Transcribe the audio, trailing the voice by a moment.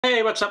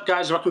Hey, what's up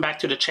guys? Welcome back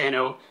to the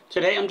channel.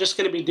 Today I'm just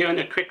going to be doing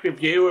a quick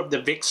review of the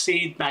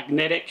VICSEED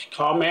magnetic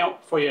car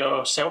mount for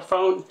your cell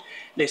phone.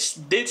 They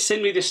did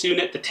send me this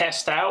unit to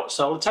test out,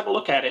 so let's have a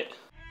look at it.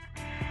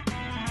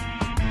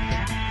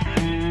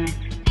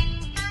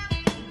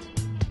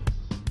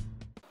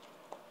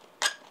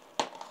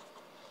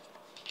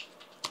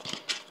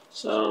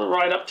 So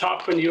right up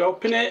top when you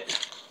open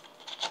it,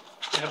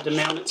 you have the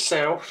mount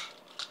itself.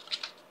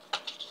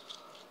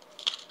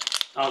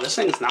 Oh, this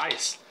thing's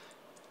nice.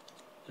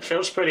 It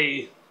feels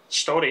pretty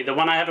sturdy. The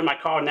one I have in my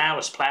car now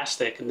is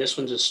plastic, and this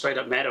one's just straight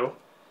up metal.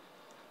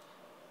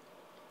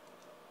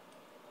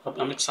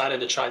 I'm excited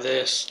to try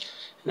this.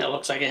 And it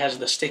looks like it has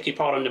the sticky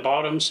part on the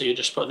bottom, so you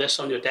just put this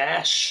on your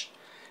dash,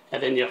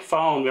 and then your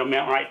phone will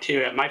mount right to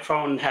it. My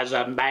phone has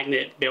a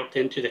magnet built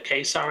into the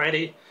case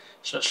already,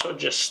 so it should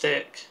just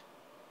stick.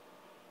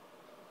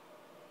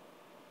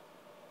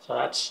 So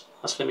that's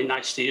going to be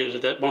nice to use.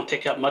 It won't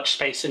take up much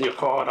space in your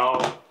car at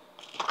all.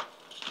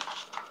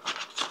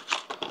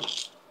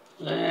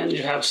 Then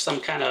you have some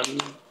kind of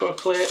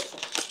booklet.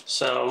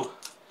 So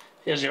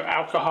here's your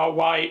alcohol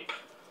wipe.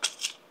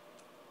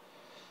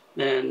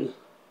 Then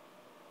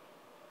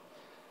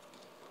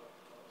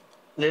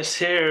this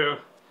here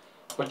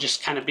would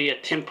just kind of be a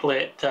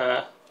template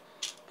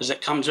because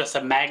it comes with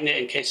a magnet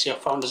in case your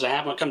phone doesn't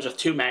have one. It comes with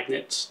two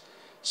magnets.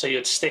 So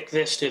you'd stick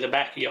this to the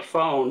back of your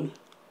phone,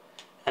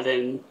 and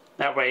then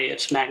that way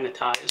it's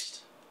magnetized.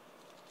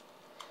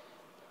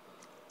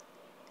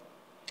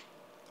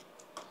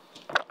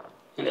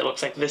 And it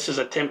looks like this is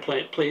a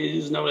template.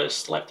 Please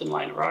notice left and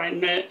right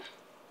alignment.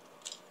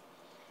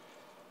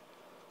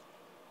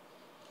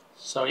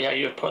 So yeah,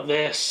 you would put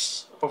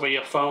this over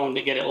your phone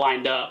to get it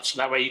lined up, so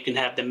that way you can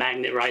have the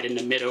magnet right in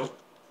the middle.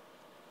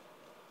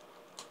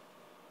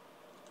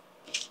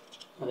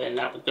 And then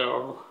that would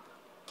go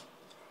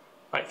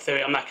right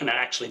through. I'm not going to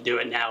actually do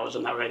it now as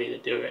I'm not ready to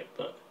do it,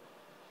 but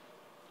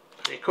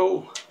pretty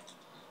cool.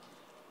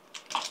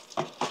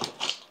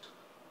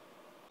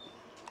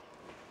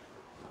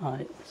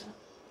 Alright.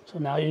 So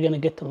now you're going to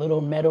get the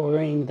little metal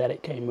ring that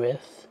it came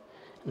with,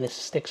 and this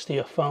sticks to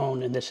your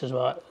phone, and this is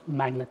what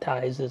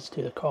magnetizes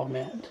to the car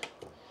mount.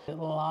 Get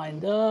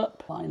lined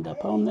up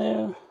on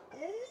there,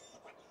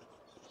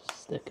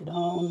 stick it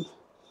on,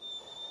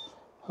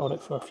 hold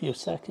it for a few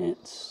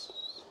seconds.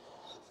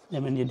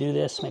 Then when you do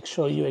this, make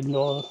sure you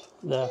ignore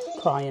the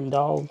crying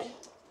dog.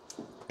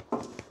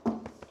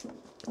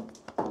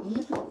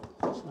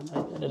 So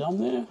now get it on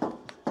there,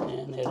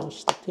 and it'll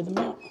stick to the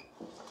mount.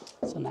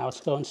 So now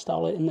let's go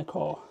install it in the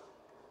car.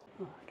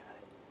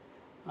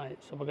 Alright,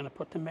 so we're going to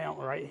put the mount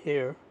right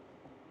here.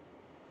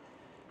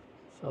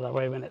 So that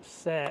way when it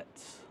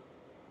sets,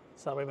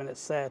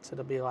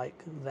 it'll be like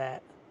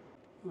that.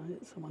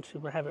 Alright, so once you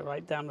have it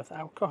right down with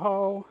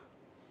alcohol,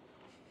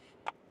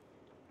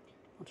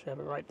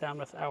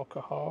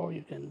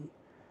 you can,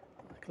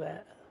 like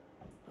that.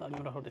 I'm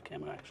going to hold the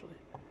camera actually.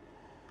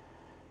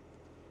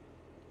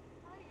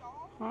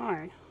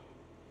 Hi.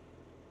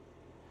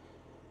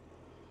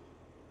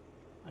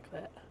 Like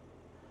that.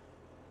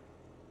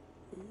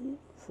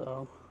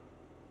 So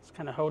just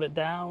kind of hold it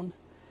down,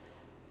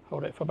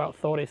 hold it for about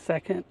 30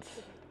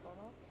 seconds.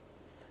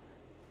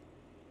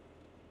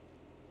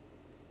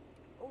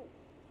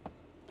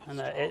 And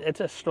it's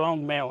a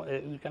strong mount.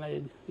 You're going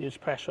to use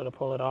pressure to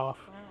pull it off.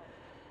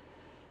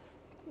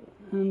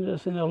 And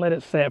just, let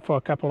it set for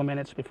a couple of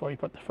minutes before you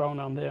put the phone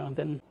on there. And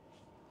then,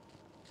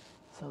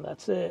 so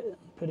that's it.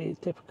 Pretty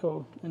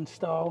typical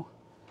install.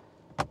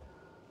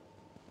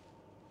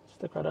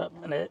 Stick right up,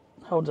 and it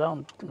holds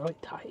on really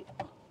tight.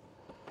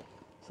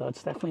 So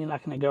it's definitely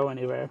not going to go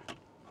anywhere.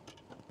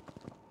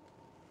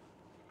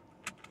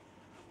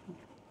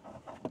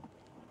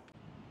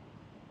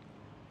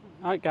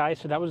 Alright guys,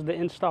 so that was the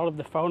install of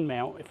the phone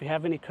mount. If you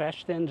have any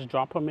questions,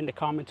 drop them in the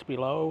comments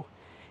below.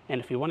 And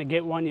if you want to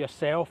get one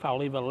yourself, I'll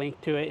leave a link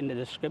to it in the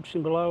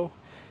description below.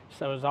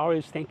 So as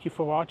always, thank you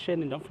for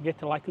watching, and don't forget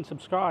to like and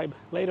subscribe.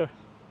 Later.